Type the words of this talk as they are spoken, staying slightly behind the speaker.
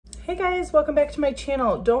Hey guys, welcome back to my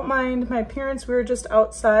channel. Don't mind my appearance, we were just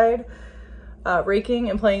outside raking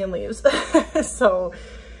and playing in leaves. So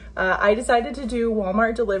I decided to do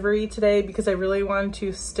Walmart delivery today because I really wanted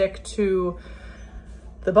to stick to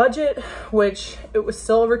the budget, which it was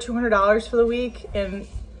still over $200 for the week, and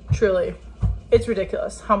truly it's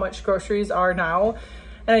ridiculous how much groceries are now.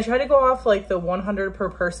 And I try to go off like the 100 per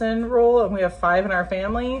person rule, and we have 5 in our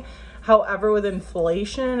family. However, with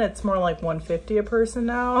inflation, it's more like 150 a person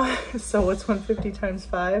now. So what's 150 times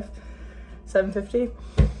 5? 750?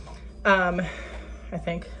 I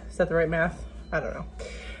think. Is that the right math? I don't know.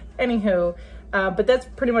 Anywho, but that's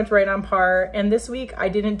pretty much right on par. And this week I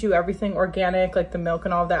didn't do everything organic, like the milk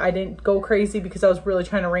and all that. I didn't go crazy because I was really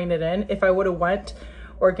trying to rein it in. If I would have went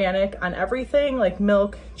organic on everything, like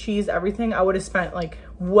milk, cheese, everything, I would have spent like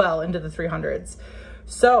well into the 300s.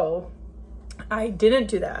 So I didn't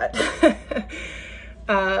do that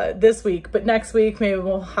this week, but next week maybe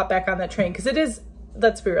we'll hop back on that train because it is,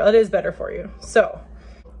 let's be real, it is better for you. So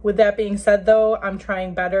with that being said though, I'm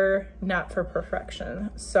trying better, not for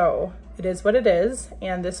perfection. So it is what it is.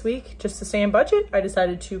 And this week, just to stay in budget, I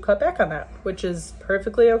decided to cut back on that, which is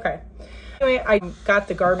perfectly okay. Anyway, I got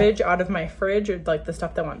the garbage out of my fridge, or like the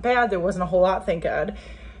stuff that went bad. There wasn't a whole lot, thank God.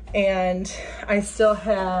 And I still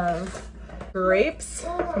have grapes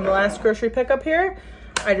from the last grocery pickup here.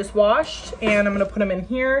 I just washed, and I'm gonna put them in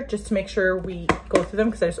here just to make sure we go through them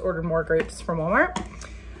because I just ordered more grapes from Walmart.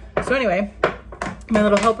 So anyway, my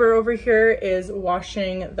little helper over here is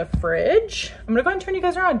washing the fridge. I'm gonna go ahead and turn you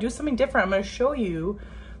guys around, do something different. I'm gonna show you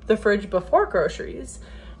the fridge before groceries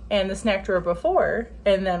and the snack drawer before,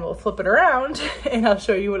 and then we'll flip it around and I'll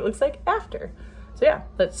show you what it looks like after. So yeah,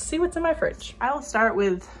 let's see what's in my fridge. I'll start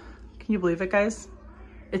with, can you believe it guys?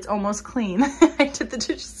 It's almost clean. I did the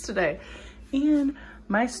dishes today. And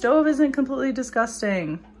my stove isn't completely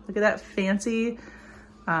disgusting. Look at that fancy,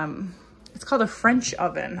 it's called a French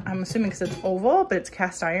oven. I'm assuming because it's oval, but it's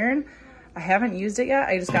cast iron. I haven't used it yet.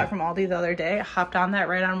 I just got it from Aldi the other day. I hopped on that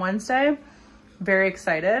right on Wednesday. Very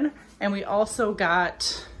excited. And we also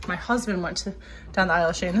got, my husband went down the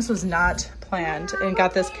aisle of Shane. This was not planned, and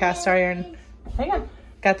got this cast iron. Hang on.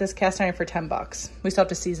 Got this cast iron for 10 bucks. We still have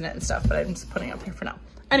to season it and stuff, but I'm just putting it up here for now.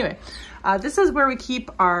 Anyway, this is where we keep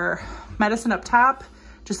our medicine up top,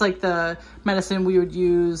 just like the medicine we would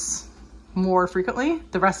use more frequently.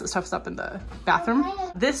 The rest of the stuff's up in the bathroom.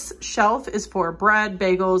 This shelf is for bread,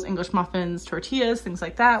 bagels, English muffins, tortillas, things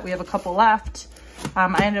like that. We have a couple left. I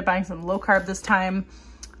ended up buying some low carb this time.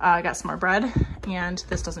 I got some more bread, and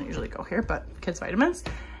this doesn't usually go here, but kids' vitamins.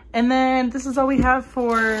 And then this is all we have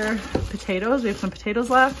for potatoes. We have some potatoes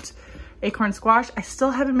left. Acorn squash. I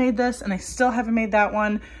still haven't made this, and I still haven't made that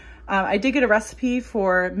one. I did get a recipe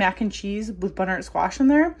for mac and cheese with butternut squash in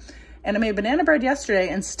there, and I made banana bread yesterday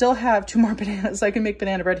and still have 2 more bananas. So I can make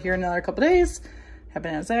banana bread here in another couple days. Have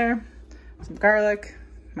bananas there, some garlic,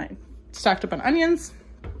 stocked up on onions.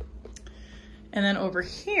 And then over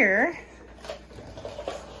here,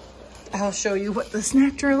 I'll show you what the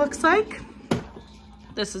snack drawer looks like.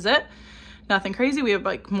 This is it. Nothing crazy. We have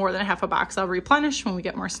like more than half a box I'll replenish when we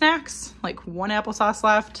get more snacks, like 1 applesauce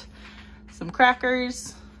left, some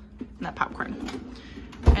crackers, and that popcorn.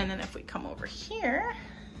 And then if we come over here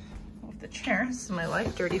with the chair, this is my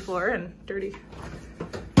life, dirty floor and dirty.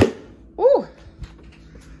 Ooh.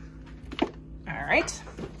 All right.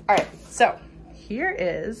 So here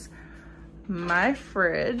is my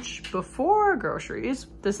fridge before groceries.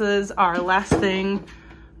 This is our last thing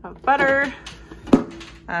of butter.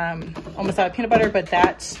 Almost out of peanut butter, but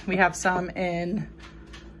that we have some in,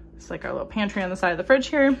 it's like our little pantry on the side of the fridge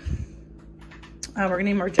here. We're gonna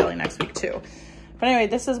need more jelly next week too. But anyway,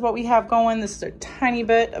 this is what we have going. This is a tiny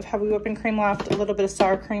bit of heavy whipping cream left, a little bit of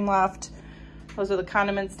sour cream left. Those are the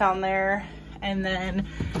condiments down there. And then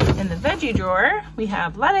in the veggie drawer, we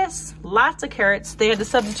have lettuce, lots of carrots. They had to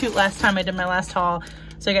substitute last time I did my last haul.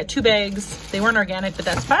 So I got 2 bags. They weren't organic, but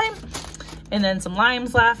that's fine. And then some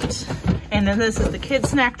limes left. And then this is the kids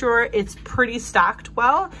snack drawer. It's pretty stocked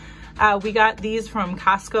well. We got these from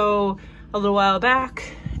Costco a little while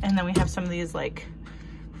back. And then we have some of these like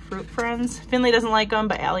Fruit Friends. Finley doesn't like them,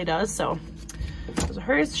 but Allie does. So those are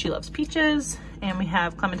hers. She loves peaches. And we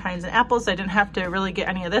have clementines and apples. I didn't have to really get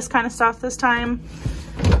any of this kind of stuff this time.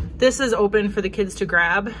 This is open for the kids to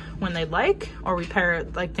grab when they'd like, or we pair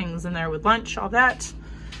like things in there with lunch, all that.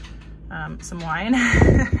 Some wine.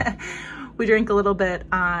 We drank a little bit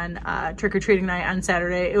on trick-or-treating night on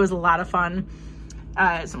Saturday. It was a lot of fun.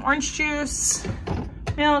 Some orange juice,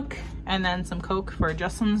 milk, and then some Coke for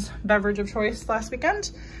Justin's beverage of choice last weekend.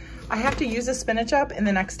 I have to use the spinach up in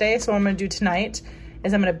the next day, so what I'm gonna do tonight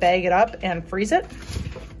is I'm gonna bag it up and freeze it.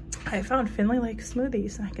 I found Finley likes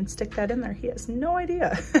smoothies and I can stick that in there. He has no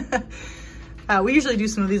idea. We usually do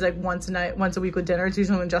smoothies like once a week with dinner. It's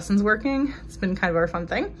usually when Justin's working. It's been kind of our fun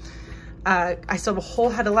thing. I still have a whole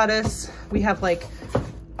head of lettuce. We have like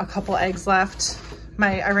a couple eggs left.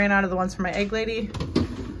 I ran out of the ones for my egg lady.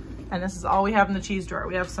 And this is all we have in the cheese drawer.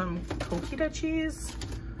 We have some Coquita cheese,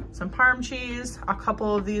 some Parm cheese, a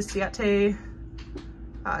couple of these Siete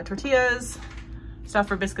tortillas, stuff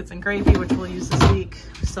for biscuits and gravy, which we'll use this week.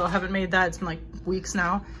 Still haven't made that. It's been like weeks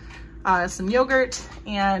now. Some yogurt,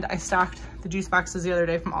 and I stocked the juice boxes the other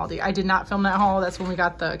day from Aldi. I did not film that haul. That's when we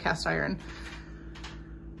got the cast iron.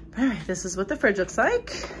 All right, this is what the fridge looks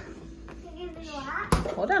like.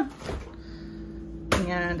 Hold on.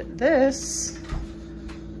 And this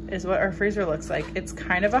is what our freezer looks like. It's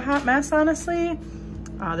kind of a hot mess, honestly.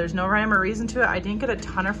 There's no rhyme or reason to it. I didn't get a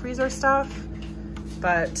ton of freezer stuff,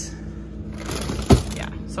 but yeah.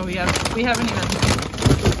 So we haven't even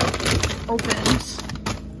opened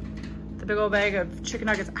the big old bag of chicken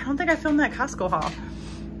nuggets. I don't think I filmed that Costco haul.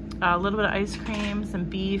 A little bit of ice cream, some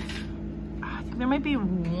beef. I think there might be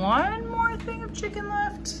one more thing of chicken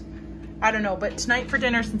left. I don't know, but tonight for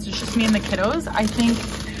dinner, since it's just me and the kiddos, I think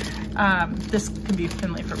this can be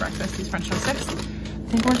Finley for breakfast, these French toast sticks. I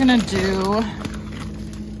think we're gonna do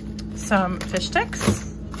some fish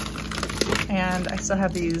sticks. And I still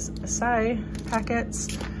have these acai packets,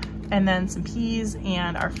 and then some peas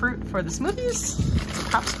and our fruit for the smoothies. Some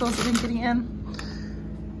popsicles that didn't get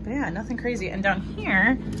in. But yeah, nothing crazy. And down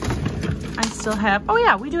here, I still have, oh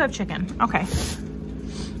yeah, we do have chicken. Okay.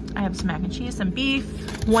 I have some mac and cheese, some beef,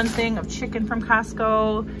 one thing of chicken from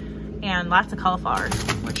Costco, and lots of cauliflower,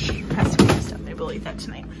 which has to be messed up. Maybe we'll eat that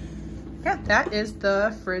tonight. Yeah, that is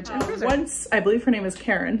the fridge and freezer. Once, I believe her name is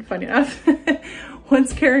Karen, funny enough.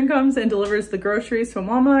 Once Karen comes and delivers the groceries from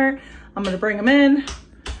Walmart, I'm gonna bring them in,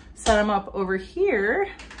 set them up over here,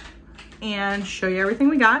 and show you everything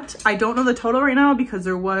we got. I don't know the total right now because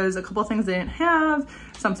there was a couple of things they didn't have.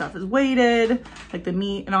 Some stuff is weighted, like the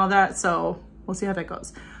meat and all that, so we'll see how that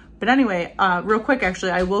goes. But anyway, real quick,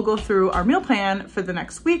 actually, I will go through our meal plan for the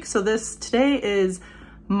next week. So today is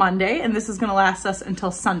Monday, and this is gonna last us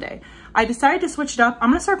until Sunday. I decided to switch it up.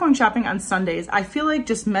 I'm gonna start going shopping on Sundays. I feel like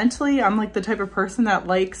just mentally, I'm like the type of person that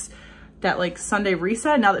likes that like Sunday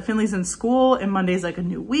reset now that Finley's in school and Monday's like a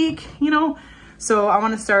new week, you know? So I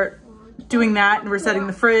wanna start doing that and resetting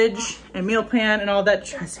the fridge and meal plan and all that.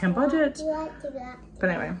 Try to stay on budget. But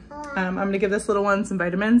anyway, I'm gonna give this little one some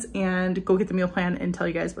vitamins and go get the meal plan and tell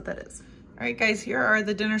you guys what that is. All right, guys, here are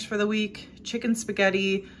the dinners for the week. Chicken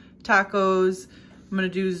spaghetti, tacos. I'm gonna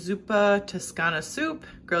do zuppa Toscana soup,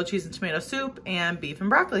 grilled cheese and tomato soup, and beef and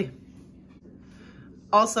broccoli.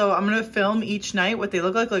 Also, I'm gonna film each night what they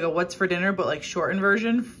look like a what's for dinner, but like shortened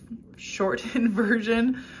version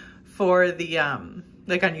for the,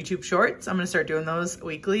 like on YouTube Shorts. I'm gonna start doing those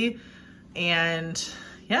weekly. And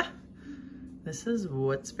yeah. This is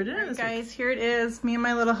what's for dinner this week. Guys, here it is. Me and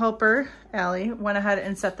my little helper, Allie, went ahead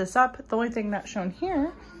and set this up. The only thing not shown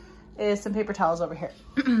here is some paper towels over here.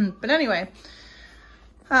 But anyway,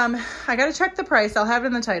 I gotta check the price. I'll have it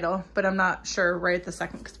in the title, but I'm not sure right at the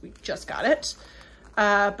second because we just got it.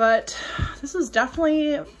 But this is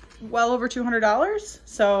definitely well over $200.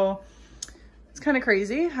 So it's kind of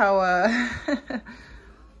crazy how, I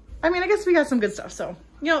mean, I guess we got some good stuff. So,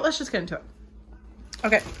 you know, let's just get into it.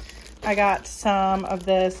 Okay. I got some of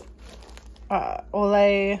this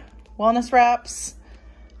Olay wellness wraps.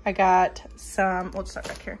 I got some, let's start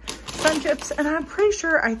back here, sun chips, and I'm pretty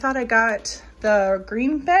sure I thought I got the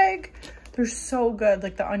green bag. They're so good,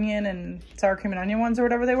 like the onion and sour cream and onion ones or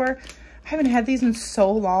whatever they were. I haven't had these in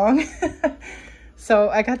so long. So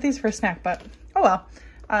I got these for a snack, but oh well.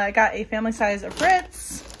 I got a family size of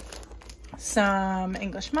Ritz, some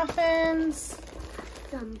English muffins,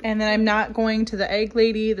 and then I'm not going to the egg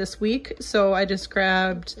lady this week, so I just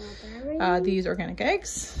grabbed these organic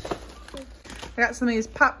eggs. I got some of these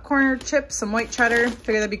popcorn chips, some white cheddar.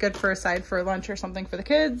 Figured that'd be good for a side for lunch or something for the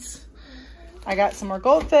kids. I got some more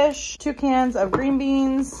goldfish, 2 cans of green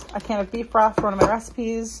beans, a can of beef broth for one of my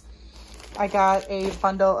recipes. I got a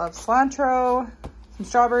bundle of cilantro, some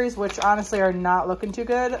strawberries, which honestly are not looking too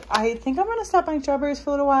good. I think I'm gonna stop buying strawberries for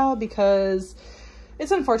a little while because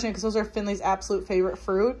it's unfortunate because those are Finley's absolute favorite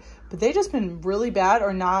fruit, but they've just been really bad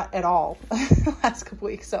or not at all the last couple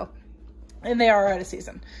weeks. So, and they are out of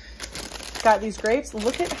season. Got these grapes.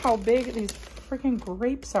 Look at how big these freaking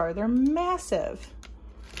grapes are. They're massive.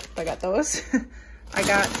 I got those. I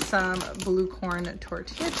got some blue corn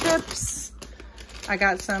tortilla chips. I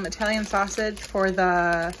got some Italian sausage for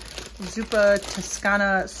the zuppa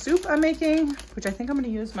Toscana soup I'm making, which I think I'm going to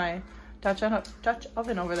use my Dutch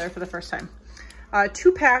oven over there for the first time.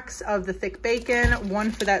 2 packs of the thick bacon,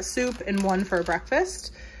 1 for that soup and 1 for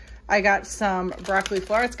breakfast. I got some broccoli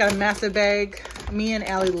florets. It's got a massive bag. Me and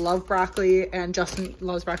Allie love broccoli, and Justin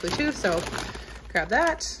loves broccoli too, so grab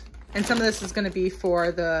that. And some of this is gonna be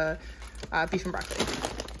for the beef and broccoli.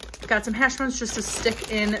 Got some hash browns just to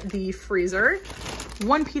stick in the freezer.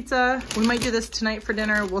 1 pizza. We might do this tonight for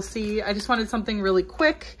dinner. We'll see. I just wanted something really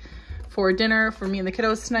quick for dinner for me and the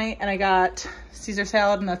kiddos tonight. And I got Caesar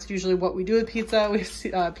salad, and that's usually what we do with pizza. We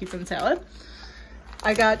have pizza and salad.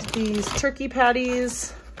 I got these turkey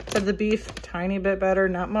patties. Said the beef, tiny bit better,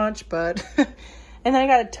 not much, but. And then I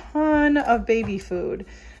got a ton of baby food.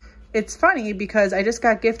 It's funny because I just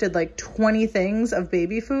got gifted like 20 things of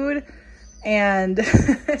baby food. And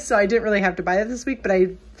so I didn't really have to buy that this week, but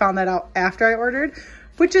I found that out after I ordered,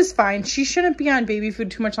 which is fine. She shouldn't be on baby food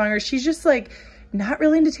too much longer. She's just like not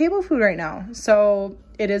really into table food right now. So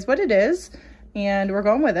it is what it is, and we're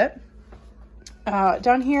going with it.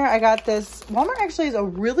 Down here, I got this. Walmart actually has a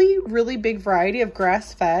really, really big variety of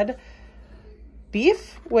grass-fed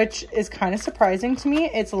beef, which is kind of surprising to me.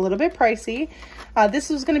 It's a little bit pricey. This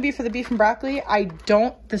was going to be for the beef and broccoli.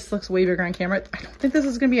 This looks way bigger on camera. I don't think this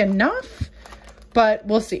is going to be enough, but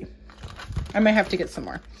we'll see. I might have to get some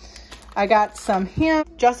more. I got some ham.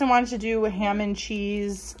 Justin wanted to do ham and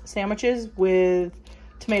cheese sandwiches with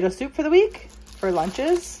tomato soup for the week for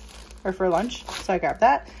lunches, or for lunch. So I grabbed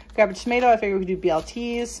that. Grabbed a tomato. I figured we could do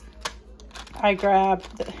BLTs. I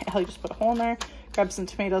grabbed, Ellie just put a hole in there. Grabbed some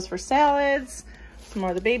tomatoes for salads. Some more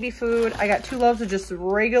of the baby food. I got 2 loaves of just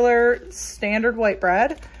regular standard white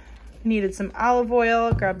bread. Needed some olive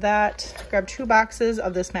oil. Grabbed that. Grabbed 2 boxes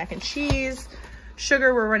of this mac and cheese.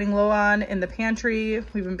 Sugar we're running low on in the pantry.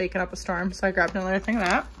 We've been baking up a storm, so I grabbed another thing of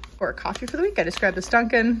that. Or coffee for the week. I just grabbed this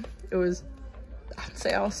Dunkin'. It was on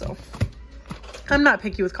sale, so I'm not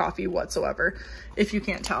picky with coffee whatsoever, if you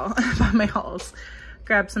can't tell by my hauls.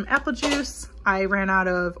 Grabbed some apple juice. I ran out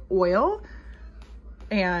of oil,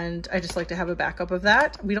 and I just like to have a backup of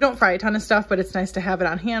that. We don't fry a ton of stuff, but it's nice to have it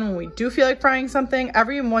on hand when we do feel like frying something.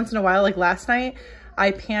 Every once in a while, like last night,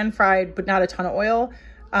 I pan fried, but not a ton of oil.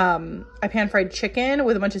 I pan fried chicken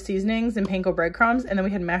with a bunch of seasonings and panko breadcrumbs, and then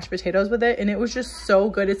we had mashed potatoes with it, and it was just so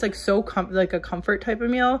good. It's like so like a comfort type of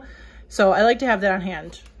meal. So I like to have that on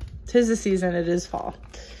hand. 'Tis the season, it is fall.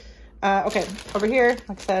 Okay, over here,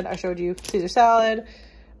 like I said, I showed you Caesar salad.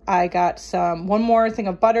 I got one more thing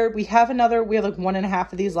of butter. We have like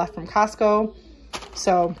 1.5 of these left from Costco.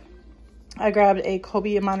 So I grabbed a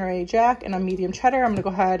Kobe Monterey Jack and a medium cheddar. I'm gonna go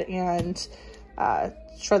ahead and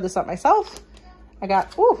shred this up myself. I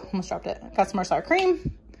got, almost dropped it. Got some more sour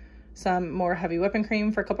cream, some more heavy whipping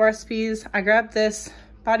cream for a couple recipes. I grabbed this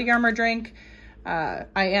Body Armor drink. I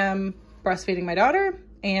am breastfeeding my daughter,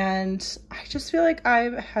 and I just feel like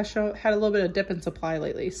I've had a little bit of dip in supply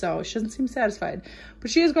lately, so she doesn't seem satisfied.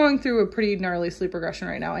 But she is going through a pretty gnarly sleep regression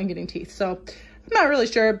right now and getting teeth, so I'm not really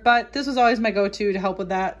sure, but this was always my go-to to help with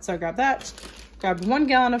that, so I grabbed that. Grabbed 1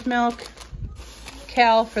 gallon of milk,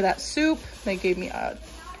 kale for that soup. They gave me a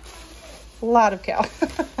lot of kale.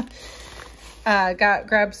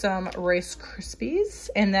 Grabbed some Rice Krispies,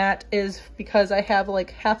 and that is because I have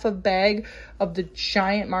like half a bag of the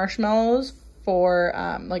giant marshmallows for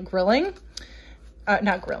like grilling,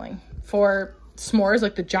 not grilling, for s'mores,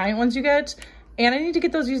 like the giant ones you get, and I need to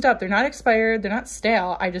get those used up. They're not expired, they're not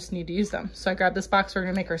stale, I just need to use them. So I grabbed this box. We're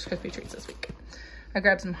gonna make Rice Krispie treats this week. I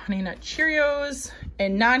grabbed some Honey Nut Cheerios,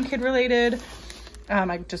 and non-kid related,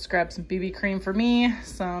 I just grabbed some BB cream for me,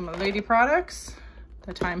 some Lady products.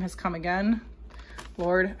 The time has come again.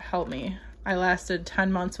 Lord help me. I lasted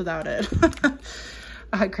 10 months without it.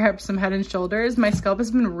 I grabbed some Head and Shoulders. My scalp has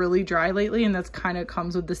been really dry lately, and that's kind of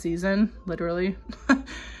comes with the season, literally.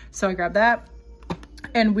 So I grabbed that.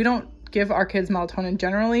 And we don't give our kids melatonin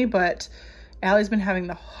generally, but Allie's been having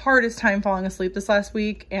the hardest time falling asleep this last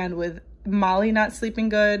week, and with Molly not sleeping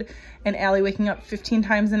good and Allie waking up 15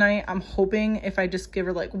 times a night, I'm hoping if I just give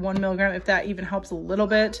her like 1 milligram, if that even helps a little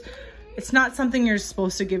bit. It's not something you're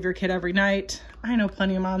supposed to give your kid every night. I know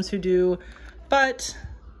plenty of moms who do, but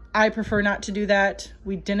I prefer not to do that.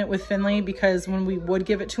 We didn't with Finley because when we would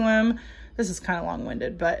give it to him, this is kind of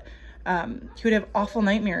long-winded, but he would have awful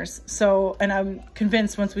nightmares. So, and I'm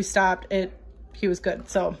convinced once we stopped it, he was good.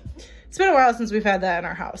 So it's been a while since we've had that in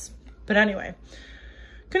our house. But anyway,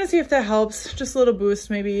 gonna see if that helps. Just a little boost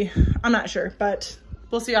maybe. I'm not sure, but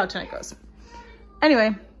we'll see how tonight goes.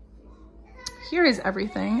 Anyway, here is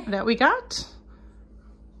everything that we got.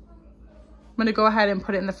 I'm gonna go ahead and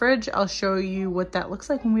put it in the fridge. I'll show you what that looks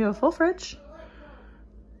like when we have a full fridge.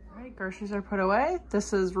 All right, groceries are put away.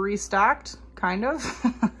 This is restocked, kind of.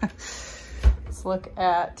 Let's look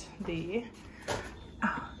at the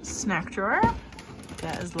snack drawer.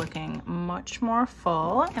 That is looking much more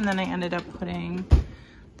full. And then I ended up putting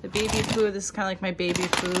the baby food. This is kind of like my baby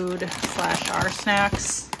food / our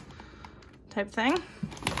snacks type thing.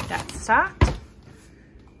 That's stocked.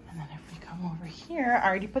 And then if we come over here, I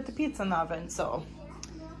already put the pizza in the oven. So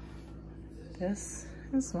this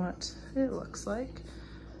is what it looks like.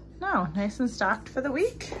 Now, nice and stocked for the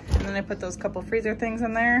week. And then I put those couple freezer things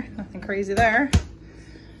in there. Nothing crazy there.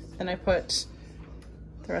 Then I put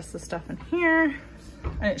the rest of the stuff in here.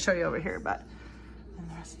 I didn't show you over here, but and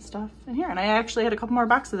the rest of the stuff in here. And I actually had a couple more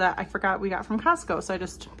boxes that I forgot we got from Costco, so I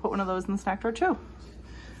just put one of those in the snack drawer too.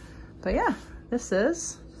 But yeah, this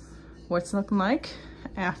is what it's looking like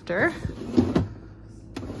after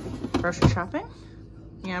grocery shopping.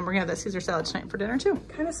 And we're gonna have that Caesar salad tonight for dinner too.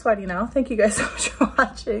 Kind of sweaty now. Thank you guys so much for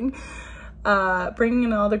watching. Bringing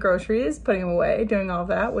in all the groceries, putting them away, doing all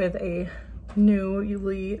that with a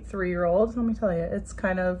newly 3-year-old. Let me tell you, it's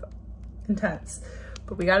kind of intense.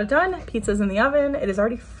 But we got it done. Pizza's in the oven. It is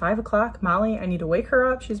already 5 o'clock. Molly, I need to wake her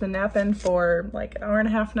up. She's been napping for like an hour and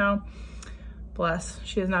a half now. Bless,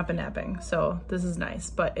 she has not been napping, so this is nice,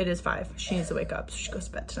 but it is 5. She needs to wake up, so she goes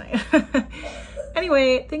to bed tonight.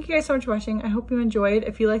 Anyway, thank you guys so much for watching. I hope you enjoyed.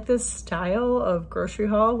 If you like this style of grocery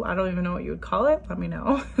haul, I don't even know what you would call it, let me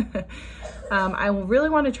know. I really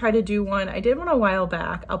want to try to do one. I did one a while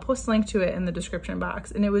back. I'll post a link to it in the description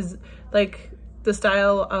box, and it was like the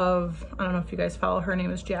style of, I don't know if you guys follow, her name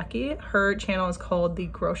is Jackie. Her channel is called the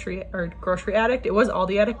Grocery Addict. It was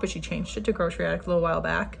Aldi Addict, but she changed it to Grocery Addict a little while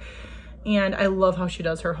back. And I love how she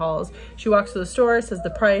does her hauls. She walks to the store, says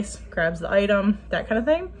the price, grabs the item, that kind of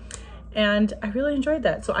thing. And I really enjoyed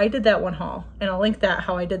that. So I did that one haul, and I'll link that,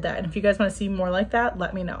 how I did that. And if you guys want to see more like that,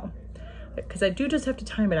 let me know. Because I do just have to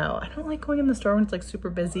time it out. I don't like going in the store when it's like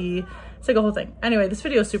super busy. It's like a whole thing. Anyway, this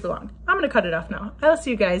video is super long. I'm gonna cut it off now. I'll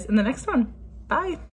see you guys in the next one. Bye.